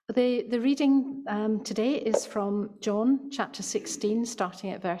The reading today is from John chapter 16,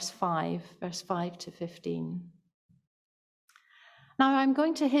 starting at verse 5 to 15. Now I'm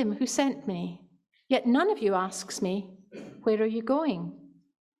going to him who sent me, yet none of you asks me, where are you going?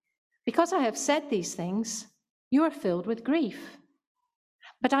 Because I have said these things, you are filled with grief.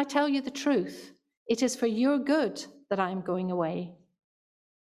 But I tell you the truth, it is for your good that I am going away.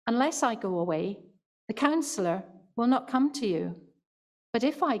 Unless I go away, the counselor will not come to you. But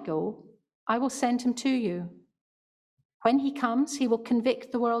if I go, I will send him to you. When he comes, he will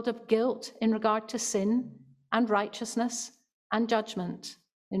convict the world of guilt in regard to sin and righteousness and judgment.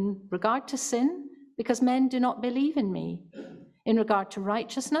 In regard to sin, because men do not believe in me. In regard to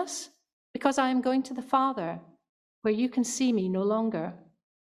righteousness, because I am going to the Father, where you can see me no longer.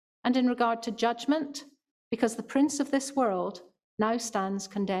 And in regard to judgment, because the prince of this world now stands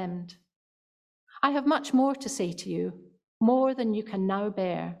condemned. I have much more to say to you, more than you can now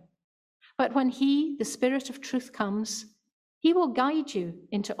bear. But when he, the Spirit of truth, comes, he will guide you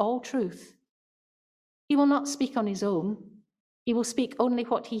into all truth. He will not speak on his own. He will speak only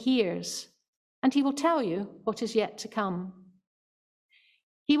what he hears, and he will tell you what is yet to come.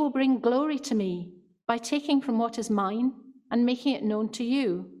 He will bring glory to me by taking from what is mine and making it known to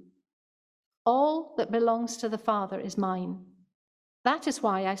you. All that belongs to the Father is mine. That is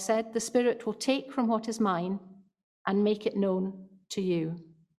why I said the Spirit will take from what is mine and make it known to you.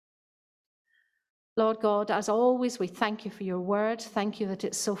 Lord God, as always, we thank you for your word. Thank you that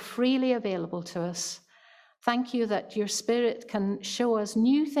it's so freely available to us. Thank you that your Spirit can show us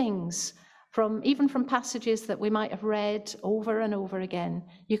new things even from passages that we might have read over and over again.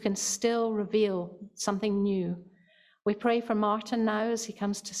 You can still reveal something new. We pray for Martin now as he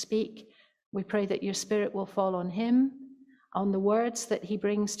comes to speak. We pray that your Spirit will fall on him, on the words that he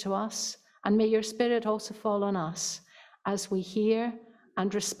brings to us, and may your Spirit also fall on us as we hear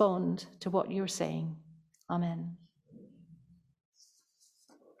and respond to what you're saying. Amen.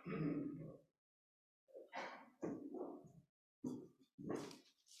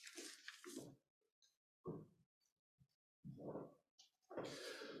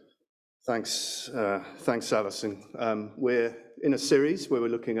 Thanks, Alison. We're in a series where we're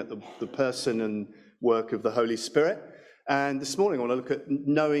looking at the person and work of the Holy Spirit. And this morning I want to look at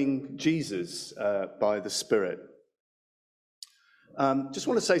knowing Jesus by the Spirit. Just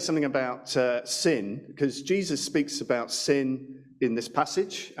want to say something about sin, because Jesus speaks about sin in this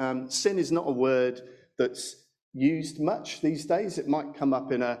passage. Sin is not a word that's used much these days. It might come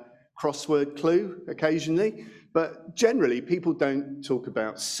up in a crossword clue occasionally, but generally people don't talk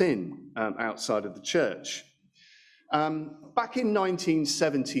about sin outside of the church. Back in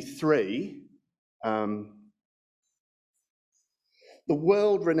 1973, the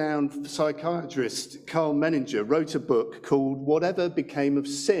world-renowned psychiatrist Karl Menninger wrote a book called Whatever Became of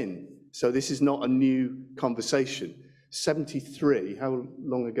Sin. So this is not a new conversation. 73, how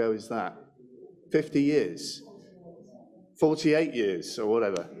long ago is that? 50 years? 48 years or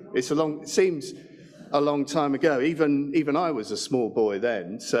whatever. It seems a long time ago. Even I was a small boy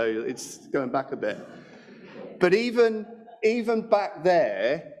then, so it's going back a bit. But even back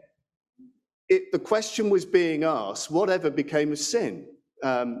there, the question was being asked, whatever became of sin?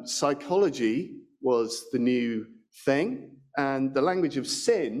 Psychology was the new thing, and the language of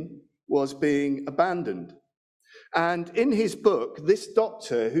sin was being abandoned. And in his book, this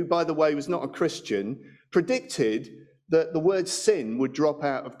doctor, who, by the way, was not a Christian, predicted that the word sin would drop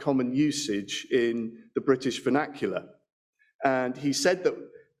out of common usage in the British vernacular. And he said that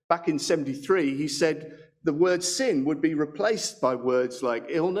back in 73, he said the word sin would be replaced by words like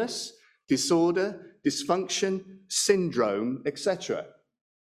illness, disorder, dysfunction, syndrome, etc.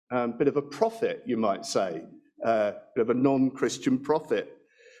 Bit of a prophet, you might say, bit of a non-Christian prophet.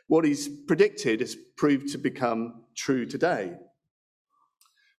 What he's predicted has proved to become true today.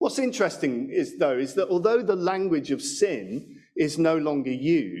 What's interesting is that although the language of sin is no longer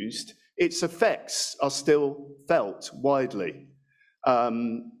used, its effects are still felt widely.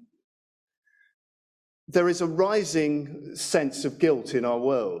 There is a rising sense of guilt in our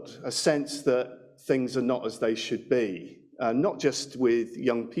world, a sense that things are not as they should be, not just with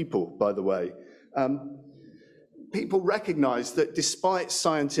young people, by the way. People recognize that despite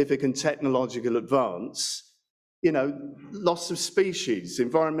scientific and technological advance, loss of species,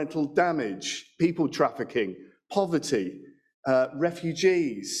 environmental damage, people trafficking, poverty,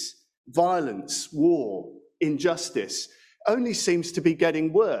 refugees, violence, war, injustice, only seems to be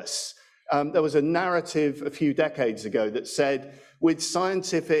getting worse. There was a narrative a few decades ago that said with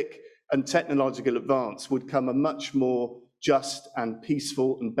scientific and technological advance would come a much more just and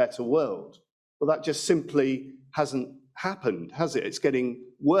peaceful and better world. Well, that just simply hasn't happened, has it? It's getting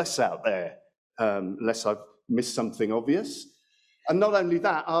worse out there, unless I've missed something obvious. And not only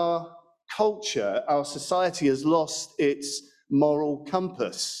that, our culture, our society has lost its moral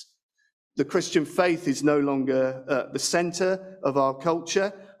compass. The Christian faith is no longer the centre of our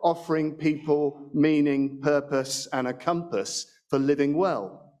culture, offering people meaning, purpose, and a compass for living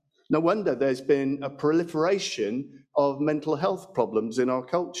well. No wonder there's been a proliferation of mental health problems in our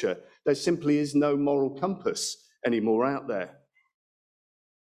culture. There simply is no moral compass anymore out there.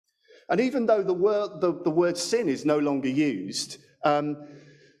 And even though the word sin is no longer used,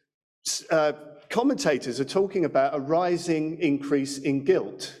 commentators are talking about a rising increase in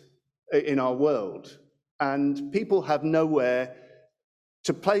guilt in our world, and people have nowhere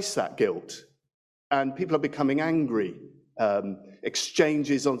to place that guilt, and people are becoming angry.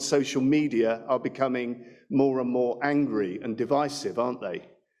 Exchanges on social media are becoming more and more angry and divisive, aren't they?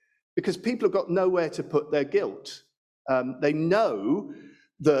 Because people have got nowhere to put their guilt. They know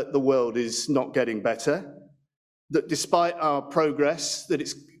that the world is not getting better, that despite our progress, that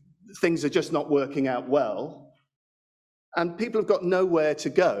things are just not working out well, and people have got nowhere to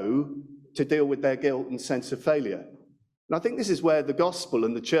go to deal with their guilt and sense of failure. And I think this is where the gospel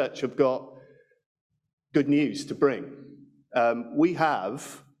and the church have got good news to bring. We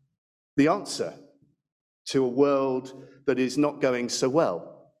have the answer to a world that is not going so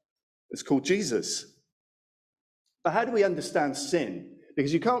well. It's called Jesus. But how do we understand sin?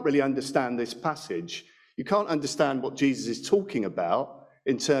 Because you can't really understand this passage. You can't understand what Jesus is talking about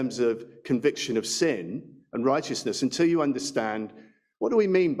in terms of conviction of sin and righteousness until you understand, what do we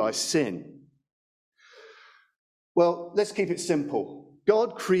mean by sin? Well, let's keep it simple.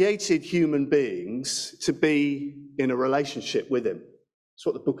 God created human beings to be in a relationship with him. That's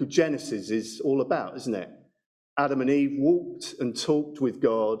what the book of Genesis is all about, isn't it? Adam and Eve walked and talked with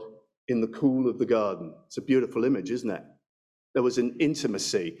God in the cool of the garden. It's a beautiful image, isn't it? There was an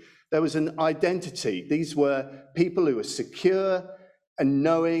intimacy. There was an identity. These were people who were secure and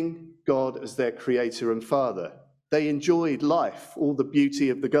knowing God as their creator and father. They enjoyed life, all the beauty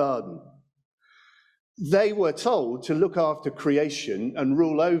of the garden. They were told to look after creation and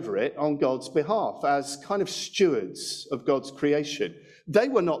rule over it on God's behalf as kind of stewards of God's creation. They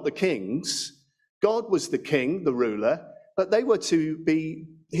were not the kings. God was the king, the ruler, but they were to be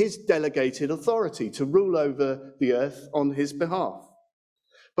his delegated authority to rule over the earth on his behalf.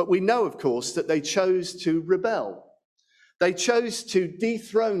 But we know, of course, that they chose to rebel. They chose to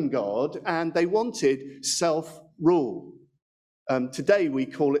dethrone God, and they wanted self-rule. Today we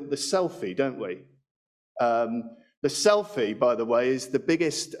call it the selfie, don't we? The selfie, by the way, is the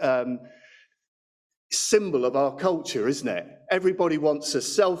biggest symbol of our culture, isn't it? Everybody wants a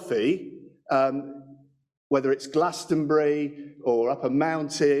selfie, whether it's Glastonbury or up a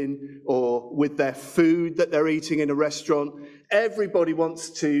mountain or with their food that they're eating in a restaurant. Everybody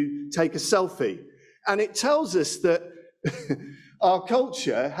wants to take a selfie. And it tells us that our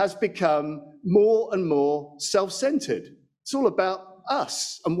culture has become more and more self-centered. It's all about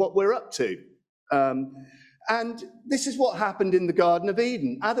us and what we're up to. And this is what happened in the Garden of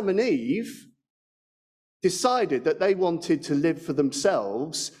Eden. Adam and Eve decided that they wanted to live for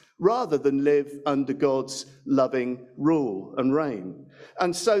themselves rather than live under God's loving rule and reign.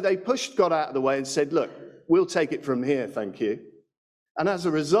 And so they pushed God out of the way and said, look, we'll take it from here, thank you. And as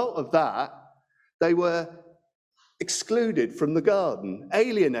a result of that, they were excluded from the garden,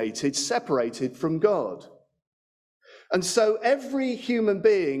 alienated, separated from God. And so every human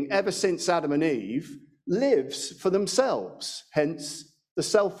being ever since Adam and Eve lives for themselves, hence the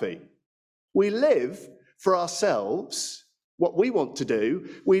selfie. We live for ourselves, what we want to do.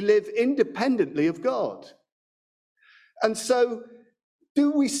 We live independently of God. And so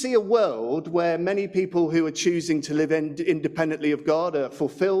do we see a world where many people who are choosing to live independently of God are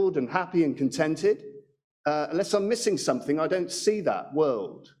fulfilled and happy and contented? Unless I'm missing something, I don't see that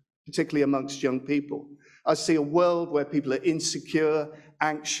world, particularly amongst young people. I see a world where people are insecure,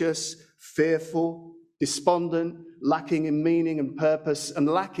 anxious, fearful, despondent, lacking in meaning and purpose, and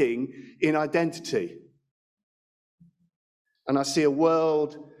lacking in identity. And I see a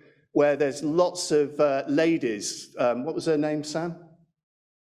world where there's lots of ladies. What was her name, Sam?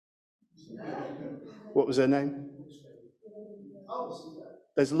 What was her name?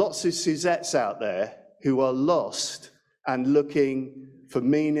 There's lots of Suzettes out there who are lost and looking for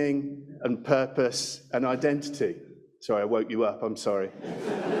meaning and purpose and identity. Sorry, I woke you up, I'm sorry.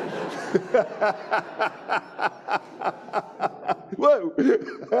 Whoa!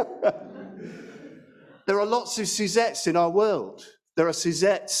 There are lots of Suzettes in our world. There are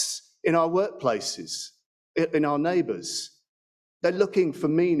Suzettes in our workplaces, in our neighbours. They're looking for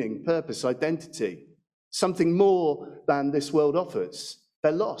meaning, purpose, identity. something more than this world offers.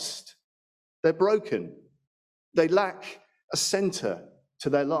 They're lost. They're broken. They lack a center to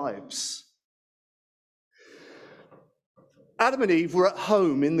their lives. Adam and Eve were at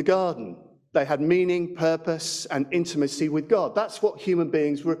home in the garden. They had meaning, purpose, and intimacy with God. That's what human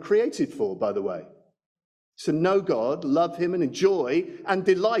beings were created for, by the way. To know God, love him, and enjoy and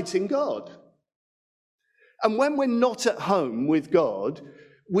delight in God. And when we're not at home with God,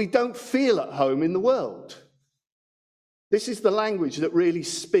 we don't feel at home in the world. This is the language that really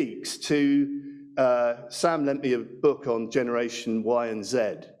speaks to, Sam lent me a book on Generation Y and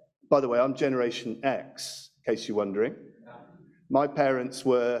Z. By the way, I'm Generation X, in case you're wondering. My parents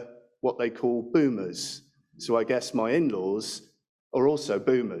were what they call boomers. So I guess my in-laws are also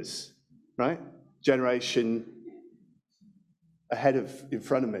boomers, right? Generation in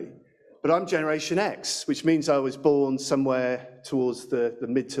front of me. But I'm Generation X, which means I was born somewhere towards the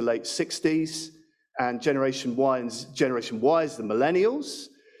mid to late 60s. And Generation Y is the millennials.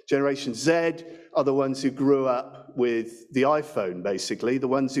 Generation Z are the ones who grew up with the iPhone, basically, the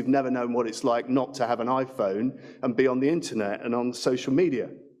ones who've never known what it's like not to have an iPhone and be on the internet and on social media.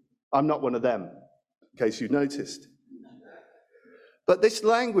 I'm not one of them, in case you've noticed. But this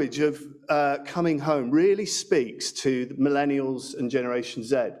language of coming home really speaks to the millennials and Generation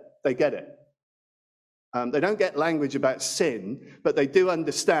Z. They get it. They don't get language about sin, but they do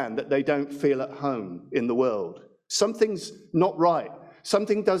understand that they don't feel at home in the world. Something's not right.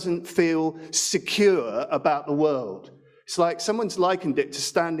 Something doesn't feel secure about the world. It's like someone's likened it to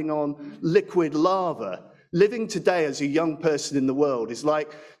standing on liquid lava. Living today as a young person in the world is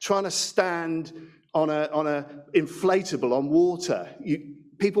like trying to stand on a inflatable on water.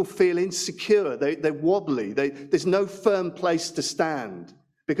 People feel insecure. They're wobbly. There's no firm place to stand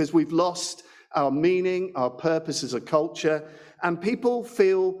because we've lost our meaning, our purpose as a culture, and people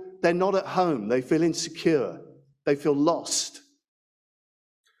feel they're not at home. They feel insecure. They feel lost.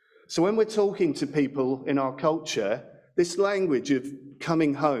 So when we're talking to people in our culture, this language of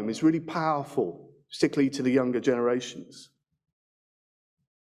coming home is really powerful, particularly to the younger generations.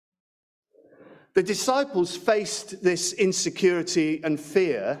 The disciples faced this insecurity and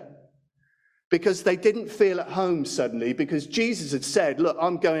fear because they didn't feel at home suddenly, because Jesus had said, look,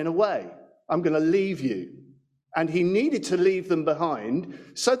 I'm going away. I'm going to leave you. And he needed to leave them behind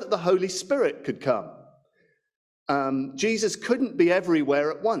so that the Holy Spirit could come. Jesus couldn't be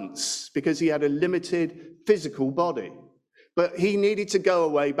everywhere at once because he had a limited physical body. But he needed to go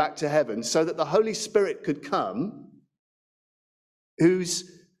away back to heaven so that the Holy Spirit could come,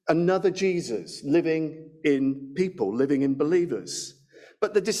 who's another Jesus living in people, living in believers.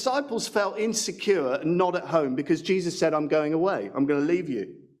 But the disciples felt insecure and not at home because Jesus said, I'm going away. I'm going to leave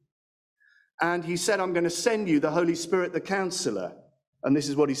you. And he said, I'm going to send you the Holy Spirit, the counselor. And this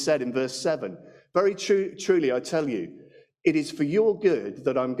is what he said in verse 7. Very truly, I tell you, it is for your good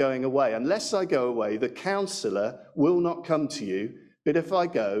that I'm going away. Unless I go away, the counselor will not come to you. But if I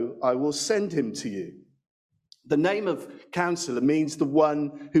go, I will send him to you. The name of counselor means the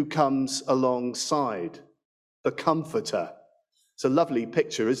one who comes alongside, the comforter. It's a lovely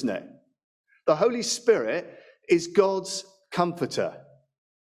picture, isn't it? The Holy Spirit is God's comforter.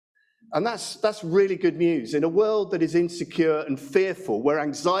 And that's really good news. In a world that is insecure and fearful, where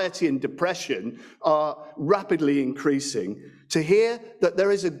anxiety and depression are rapidly increasing, to hear that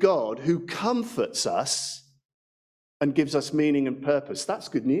there is a God who comforts us and gives us meaning and purpose, that's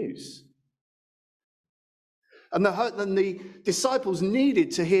good news. And the disciples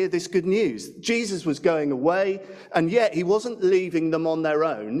needed to hear this good news. Jesus was going away, and yet he wasn't leaving them on their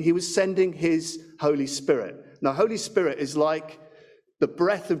own. He was sending his Holy Spirit. Now, Holy Spirit is like the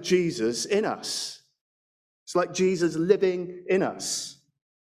breath of Jesus in us. It's like Jesus living in us.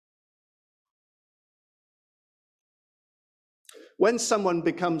 When someone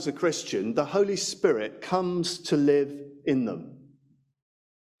becomes a Christian, the Holy Spirit comes to live in them.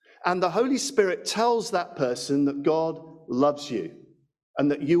 And the Holy Spirit tells that person that God loves you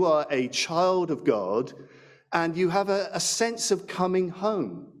and that you are a child of God and you have a sense of coming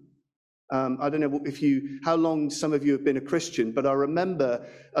home. I don't know how long some of you have been a Christian, but I remember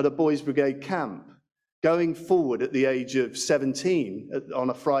at a Boys Brigade camp going forward at the age of 17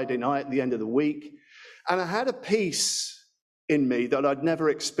 on a Friday night at the end of the week. And I had a peace in me that I'd never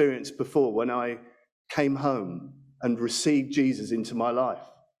experienced before when I came home and received Jesus into my life.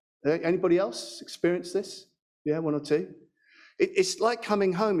 Anybody else experience this? Yeah, one or two? It's like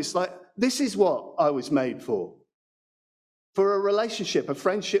coming home. It's like, this is what I was made for a relationship, a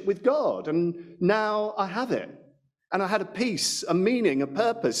friendship with God. And now I have it. And I had a peace, a meaning, a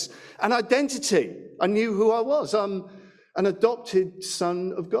purpose, an identity. I knew who I was. I'm an adopted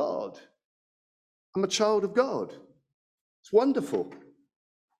son of God. I'm a child of God. It's wonderful.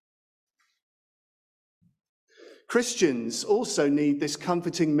 Christians also need this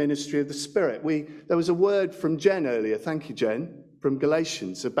comforting ministry of the Spirit. There was a word from Jen earlier, thank you, Jen, from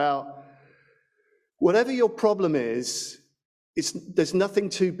Galatians, about whatever your problem is, there's nothing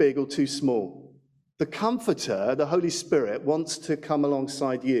too big or too small. The Comforter, the Holy Spirit, wants to come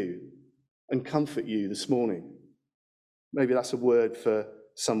alongside you and comfort you this morning. Maybe that's a word for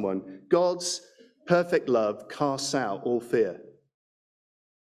someone. God's perfect love casts out all fear.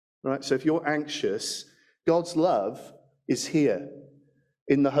 Right? So if you're anxious, God's love is here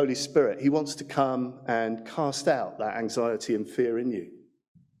in the Holy Spirit. He wants to come and cast out that anxiety and fear in you.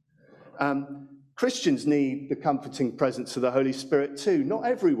 Christians need the comforting presence of the Holy Spirit too. Not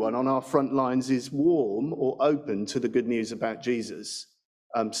everyone on our front lines is warm or open to the good news about Jesus.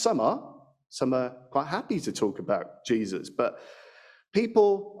 Some are quite happy to talk about Jesus, but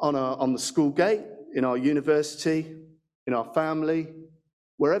people on the school gate, in our university, in our family,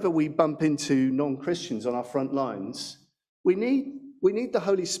 wherever we bump into non-Christians on our front lines, we need the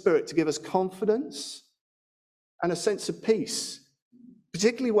Holy Spirit to give us confidence and a sense of peace,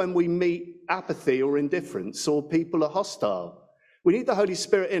 particularly when we meet apathy or indifference or people are hostile. We need the Holy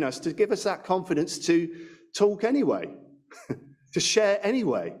Spirit in us to give us that confidence to talk anyway, to share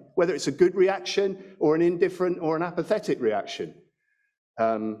anyway, whether it's a good reaction or an indifferent or an apathetic reaction.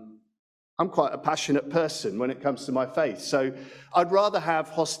 I'm quite a passionate person when it comes to my faith, so I'd rather have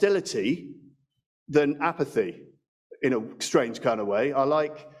hostility than apathy in a strange kind of way.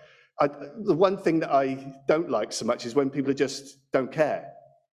 The one thing that I don't like so much is when people just don't care.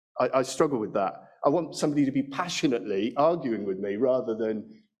 I struggle with that. I want somebody to be passionately arguing with me rather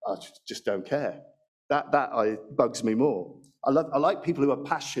than, I just don't care. That bugs me more. I like people who are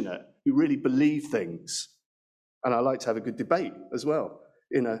passionate, who really believe things. And I like to have a good debate as well,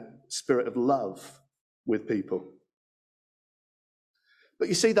 in a spirit of love with people. But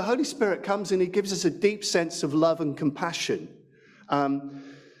you see, the Holy Spirit comes and he gives us a deep sense of love and compassion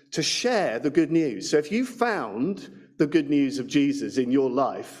to share the good news. So if you found the good news of Jesus in your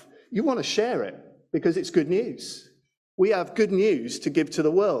life, you want to share it because it's good news. We have good news to give to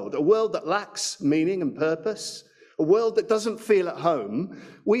the world, a world that lacks meaning and purpose, a world that doesn't feel at home.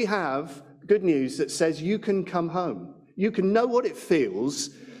 We have good news that says you can come home. You can know what it feels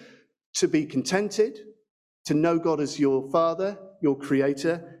to be contented, to know God as your Father, your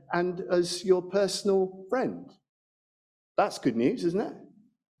Creator, and as your personal friend. That's good news, isn't it?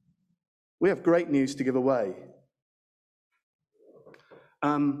 We have great news to give away.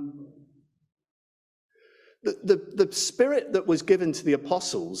 The Spirit that was given to the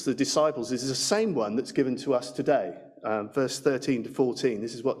apostles, the disciples, is the same one that's given to us today. Verse 13 to 14,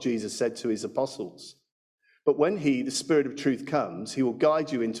 this is what Jesus said to his apostles. But when he, the Spirit of truth, comes, he will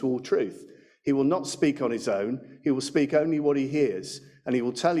guide you into all truth. He will not speak on his own. He will speak only what he hears, and he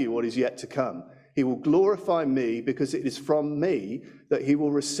will tell you what is yet to come. He will glorify me because it is from me that he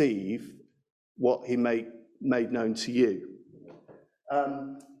will receive what he made known to you.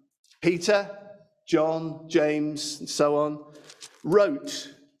 Peter, John, James, and so on,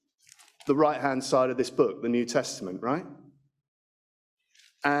 wrote the right-hand side of this book, the New Testament, right?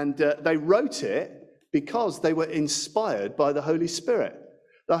 And they wrote it because they were inspired by the Holy Spirit.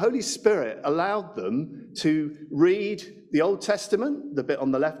 The Holy Spirit allowed them to read the Old Testament, the bit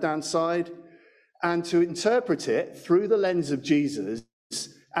on the left-hand side, and to interpret it through the lens of Jesus,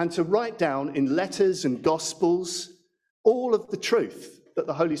 and to write down in letters and gospels all of the truth that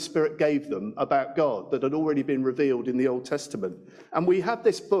the Holy Spirit gave them about God that had already been revealed in the Old Testament. And we have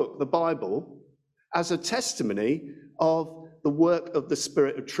this book, the Bible, as a testimony of the work of the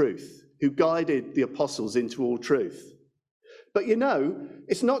Spirit of truth, who guided the apostles into all truth. But you know,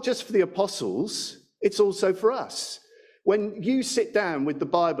 it's not just for the apostles, it's also for us. When you sit down with the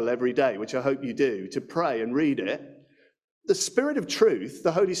Bible every day, which I hope you do, to pray and read it, the Spirit of truth,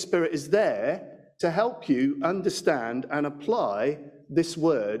 the Holy Spirit, is there to help you understand and apply this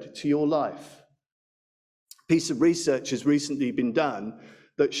word to your life. A piece of research has recently been done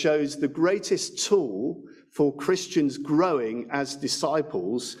that shows the greatest tool for Christians growing as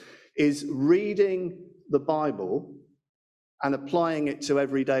disciples is reading the Bible and applying it to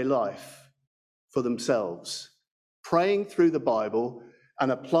everyday life for themselves. Praying through the Bible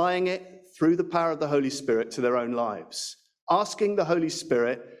and applying it through the power of the Holy Spirit to their own lives. Asking the Holy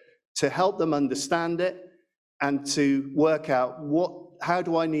Spirit to help them understand it and to work out how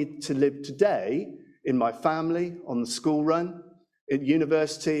do I need to live today in my family, on the school run, at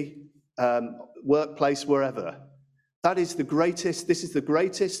university, workplace, wherever. This is the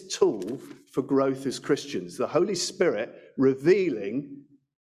greatest tool for growth as Christians. The Holy Spirit revealing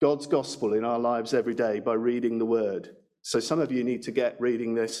God's gospel in our lives every day by reading the word. So some of you need to get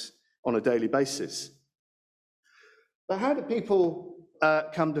reading this on a daily basis. But how do people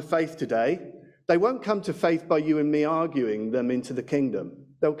come to faith today? They won't come to faith by you and me arguing them into the kingdom.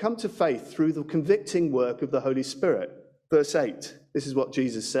 They'll come to faith through the convicting work of the Holy Spirit. Verse 8, this is what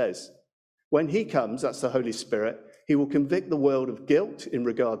Jesus says. When he comes, that's the Holy Spirit, he will convict the world of guilt in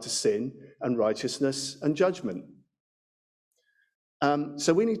regard to sin and righteousness and judgment.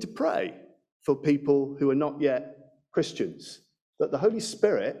 So we need to pray for people who are not yet Christians, that the Holy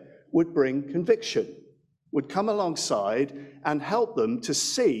Spirit would bring conviction, would come alongside and help them to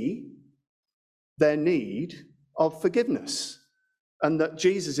see their need of forgiveness, and that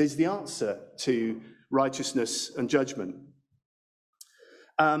Jesus is the answer to righteousness and judgment.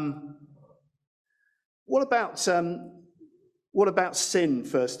 What about sin,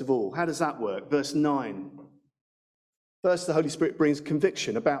 first of all? How does that work? Verse 9. First, the Holy Spirit brings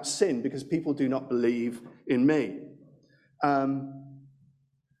conviction about sin because people do not believe in me.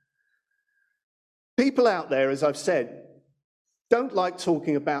 People out there, as I've said, don't like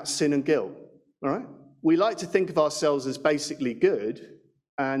talking about sin and guilt, all right? We like to think of ourselves as basically good,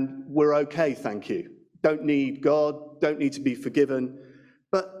 and we're okay, thank you. Don't need God, don't need to be forgiven.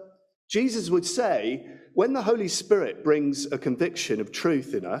 But Jesus would say, when the Holy Spirit brings a conviction of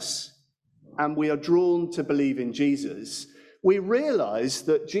truth in us, and we are drawn to believe in Jesus, we realize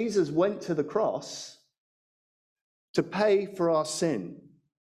that Jesus went to the cross to pay for our sin.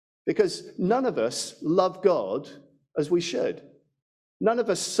 Because none of us love God as we should. None of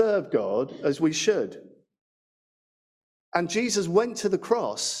us serve God as we should. And Jesus went to the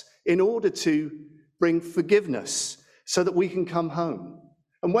cross in order to bring forgiveness so that we can come home.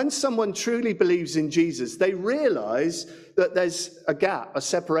 And when someone truly believes in Jesus, they realize that there's a gap, a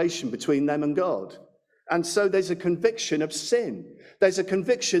separation between them and God. And so there's a conviction of sin. There's a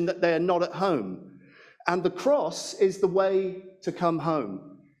conviction that they are not at home. And the cross is the way to come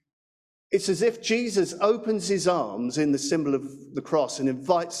home. It's as if Jesus opens his arms in the symbol of the cross and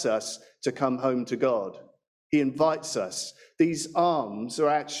invites us to come home to God. He invites us. These arms are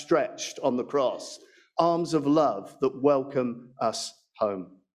outstretched on the cross, arms of love that welcome us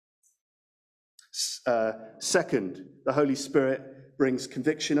home. Second, the Holy Spirit brings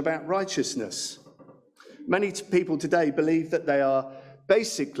conviction about righteousness. Many people today believe that they are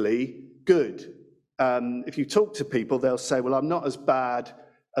basically good. If you talk to people, they'll say, well, I'm not as bad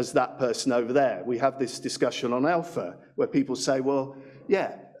as that person over there. We have this discussion on Alpha where people say, well,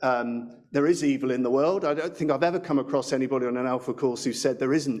 yeah, there is evil in the world. I don't think I've ever come across anybody on an Alpha course who said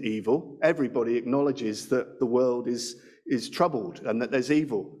there isn't evil. Everybody acknowledges that the world is troubled and that there's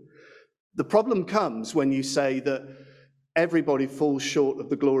evil. The problem comes when you say that everybody falls short of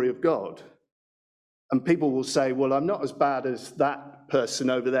the glory of God. And people will say, well, I'm not as bad as that person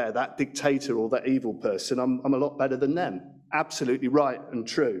over there, that dictator or that evil person. I'm a lot better than them. Absolutely right and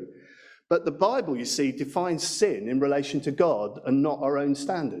true. But the Bible, you see, defines sin in relation to God and not our own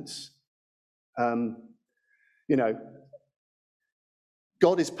standards. God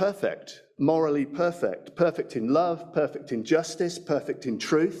is perfect, morally perfect, perfect in love, perfect in justice, perfect in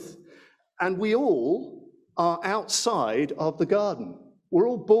truth. And we all are outside of the garden. We're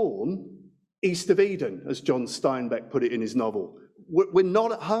all born east of Eden, as John Steinbeck put it in his novel. We're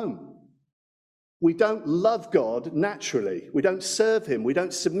not at home. We don't love God naturally. We don't serve him. We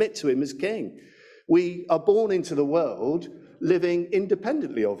don't submit to him as king. We are born into the world living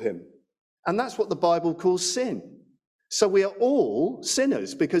independently of him. And that's what the Bible calls sin. So we are all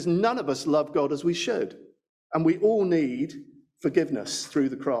sinners because none of us love God as we should. And we all need forgiveness through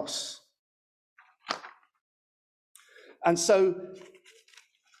the cross. And so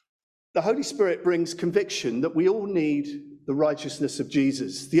the Holy Spirit brings conviction that we all need the righteousness of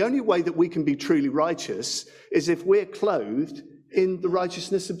Jesus. The only way that we can be truly righteous is if we're clothed in the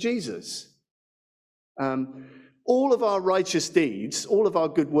righteousness of Jesus. All of our righteous deeds, all of our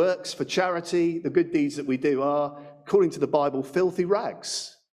good works for charity, the good deeds that we do are, according to the Bible, filthy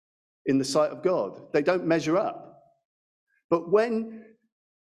rags in the sight of God. They don't measure up. But when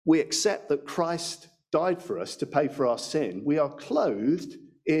we accept that Christ died for us to pay for our sin, we are clothed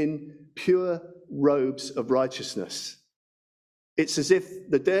in pure robes of righteousness. It's as if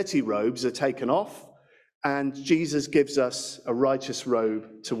the dirty robes are taken off and Jesus gives us a righteous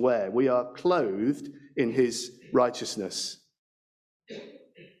robe to wear. We are clothed in his righteousness.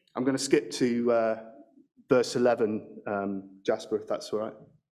 I'm going to skip to verse 11, Jasper, if that's all right.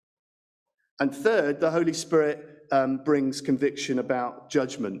 And third, the Holy Spirit brings conviction about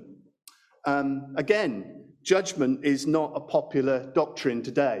judgment. Again, judgment is not a popular doctrine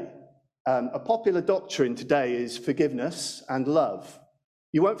today. A popular doctrine today is forgiveness and love.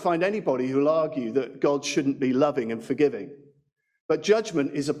 You won't find anybody who'll argue that God shouldn't be loving and forgiving. But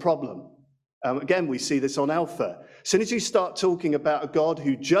judgment is a problem. Again, we see this on Alpha. As soon as you start talking about a God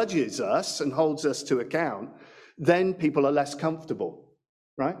who judges us and holds us to account, then people are less comfortable,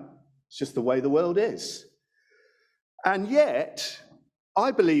 right? It's just the way the world is. And yet,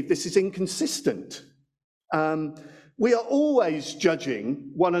 I believe this is inconsistent. We are always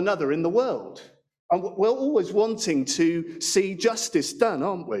judging one another in the world. And we're always wanting to see justice done,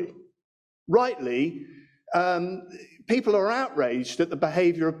 aren't we? Rightly, people are outraged at the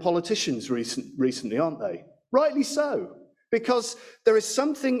behaviour of politicians recently, aren't they? Rightly so, because there is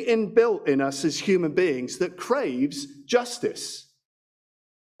something inbuilt in us as human beings that craves justice,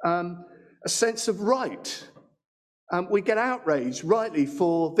 a sense of right. We get outraged, rightly,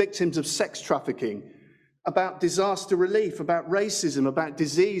 for victims of sex trafficking, about disaster relief, about racism, about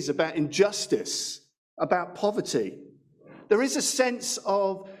disease, about injustice, about poverty. There is a sense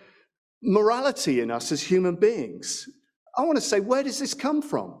of morality in us as human beings. I want to say, where does this come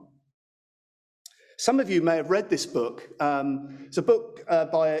from? Some of you may have read this book. It's a book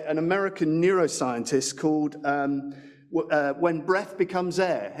by an American neuroscientist called When Breath Becomes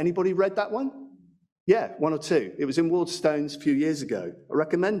Air. Anybody read that one? Yeah, one or two. It was in Waterstones a few years ago. I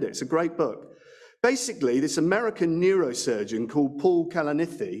recommend it. It's a great book. Basically, this American neurosurgeon called Paul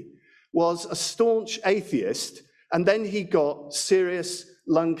Kalanithi was a staunch atheist, and then he got serious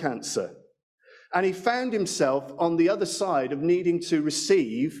lung cancer. And he found himself on the other side of needing to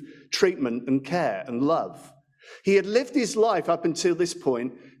receive treatment and care and love. He had lived his life up until this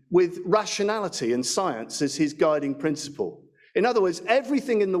point with rationality and science as his guiding principle. In other words,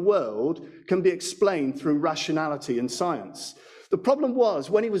 everything in the world can be explained through rationality and science. The problem was,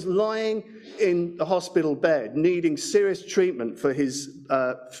 when he was lying in the hospital bed, needing serious treatment for his,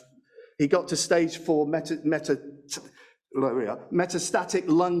 he got to stage 4 metastatic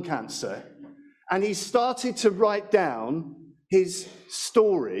lung cancer, and he started to write down his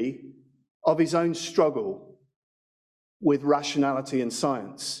story of his own struggle with rationality and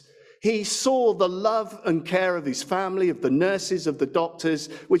science. He saw the love and care of his family, of the nurses, of the doctors,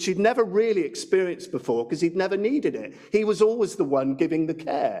 which he'd never really experienced before because he'd never needed it. He was always the one giving the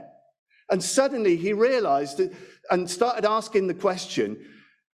care. And suddenly he realized it and started asking the question,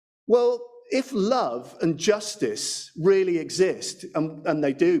 well, if love and justice really exist, and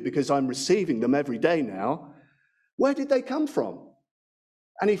they do because I'm receiving them every day now, where did they come from?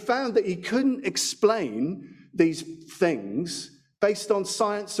 And he found that he couldn't explain these things based on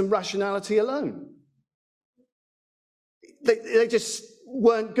science and rationality alone. They just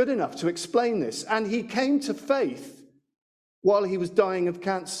weren't good enough to explain this. And he came to faith while he was dying of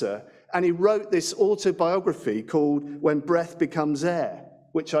cancer, and he wrote this autobiography called When Breath Becomes Air,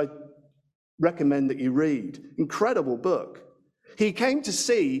 which I recommend that you read. Incredible book. He came to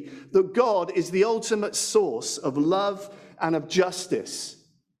see that God is the ultimate source of love and of justice,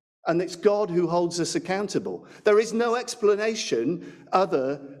 and it's God who holds us accountable. There is no explanation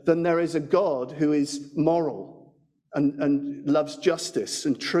other than there is a God who is moral and loves justice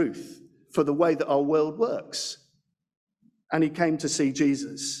and truth for the way that our world works. And he came to see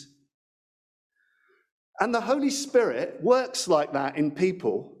Jesus. And the Holy Spirit works like that in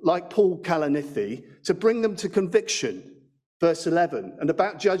people, like Paul Kalanithi, to bring them to conviction, verse 11, and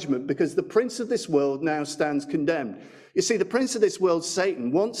about judgment, because the prince of this world now stands condemned. You see, the prince of this world,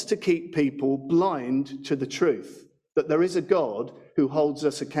 Satan, wants to keep people blind to the truth, that there is a God who holds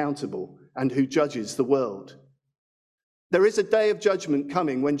us accountable and who judges the world. There is a day of judgment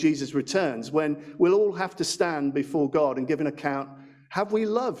coming when Jesus returns, when we'll all have to stand before God and give an account. Have we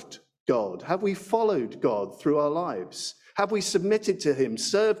loved God? Have we followed God through our lives? Have we submitted to him,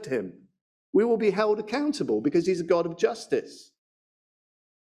 served him? We will be held accountable because he's a God of justice.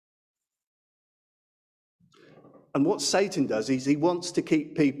 And what Satan does is he wants to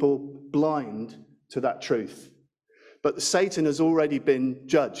keep people blind to that truth. But Satan has already been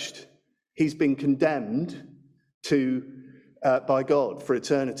judged. He's been condemned by God for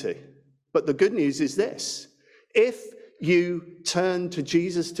eternity. But the good news is this: if you turn to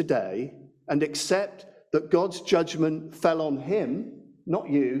Jesus today and accept that God's judgment fell on him, not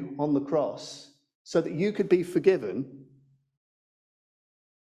you, on the cross, so that you could be forgiven,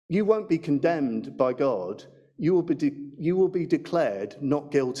 you won't be condemned by God. You will be declared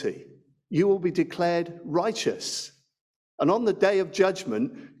not guilty. You will be declared righteous. And on the day of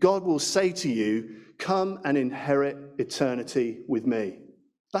judgment, God will say to you, come and inherit eternity with me.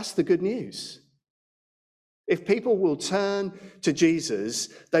 That's the good news. If people will turn to Jesus,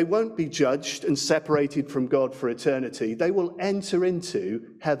 they won't be judged and separated from God for eternity. They will enter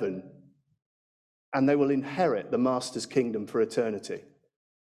into heaven and they will inherit the Master's kingdom for eternity.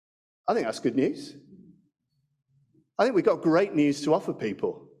 I think that's good news. I think we've got great news to offer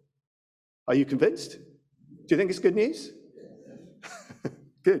people. Are you convinced? Do you think it's good news?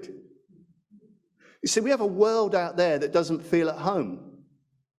 Good. You see, we have a world out there that doesn't feel at home.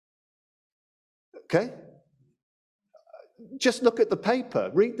 Okay? Just look at the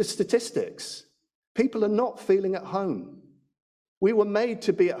paper, read the statistics. People are not feeling at home. We were made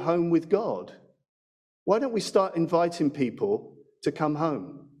to be at home with God. Why don't we start inviting people to come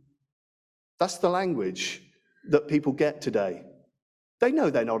home? That's the language that people get today. They know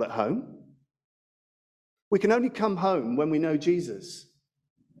they're not at home. We can only come home when we know Jesus.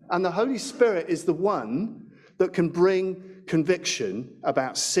 And the Holy Spirit is the one that can bring conviction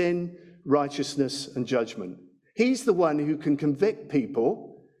about sin, righteousness, and judgment. He's the one who can convict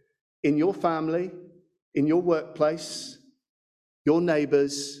people in your family, in your workplace, your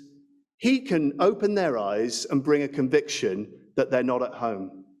neighbors. He can open their eyes and bring a conviction that they're not at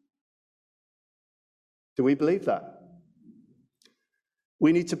home. Do we believe that?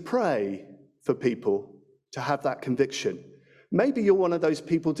 We need to pray for people to have that conviction. Maybe you're one of those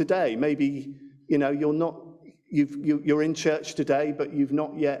people today. Maybe, you're in church today, but you've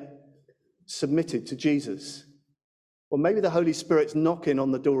not yet submitted to Jesus. Or maybe the Holy Spirit's knocking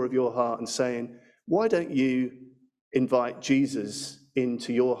on the door of your heart and saying, why don't you invite Jesus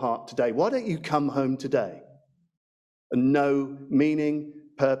into your heart today? Why don't you come home today and know meaning,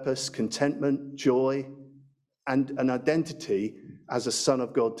 purpose, contentment, joy, and an identity as a son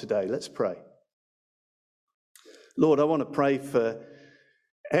of God today? Let's pray. Lord, I want to pray for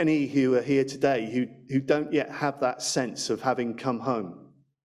any who are here today who don't yet have that sense of having come home.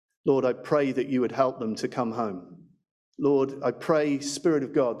 Lord, I pray that you would help them to come home. Lord, I pray, Spirit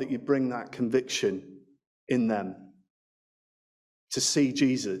of God, that you bring that conviction in them to see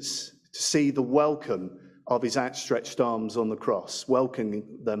Jesus, to see the welcome of his outstretched arms on the cross,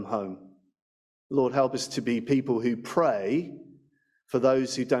 welcoming them home. Lord, help us to be people who pray for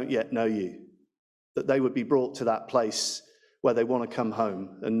those who don't yet know you, that they would be brought to that place where they want to come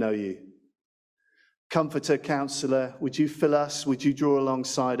home and know you. Comforter, Counselor, would you fill us? Would you draw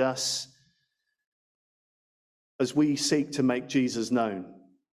alongside us as we seek to make Jesus known?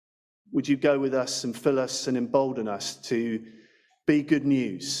 Would you go with us and fill us and embolden us to be good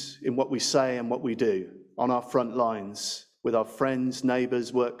news in what we say and what we do on our front lines with our friends,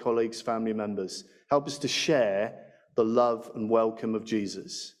 neighbours, work colleagues, family members? Help us to share the love and welcome of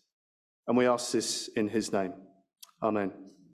Jesus. And we ask this in his name. Amen.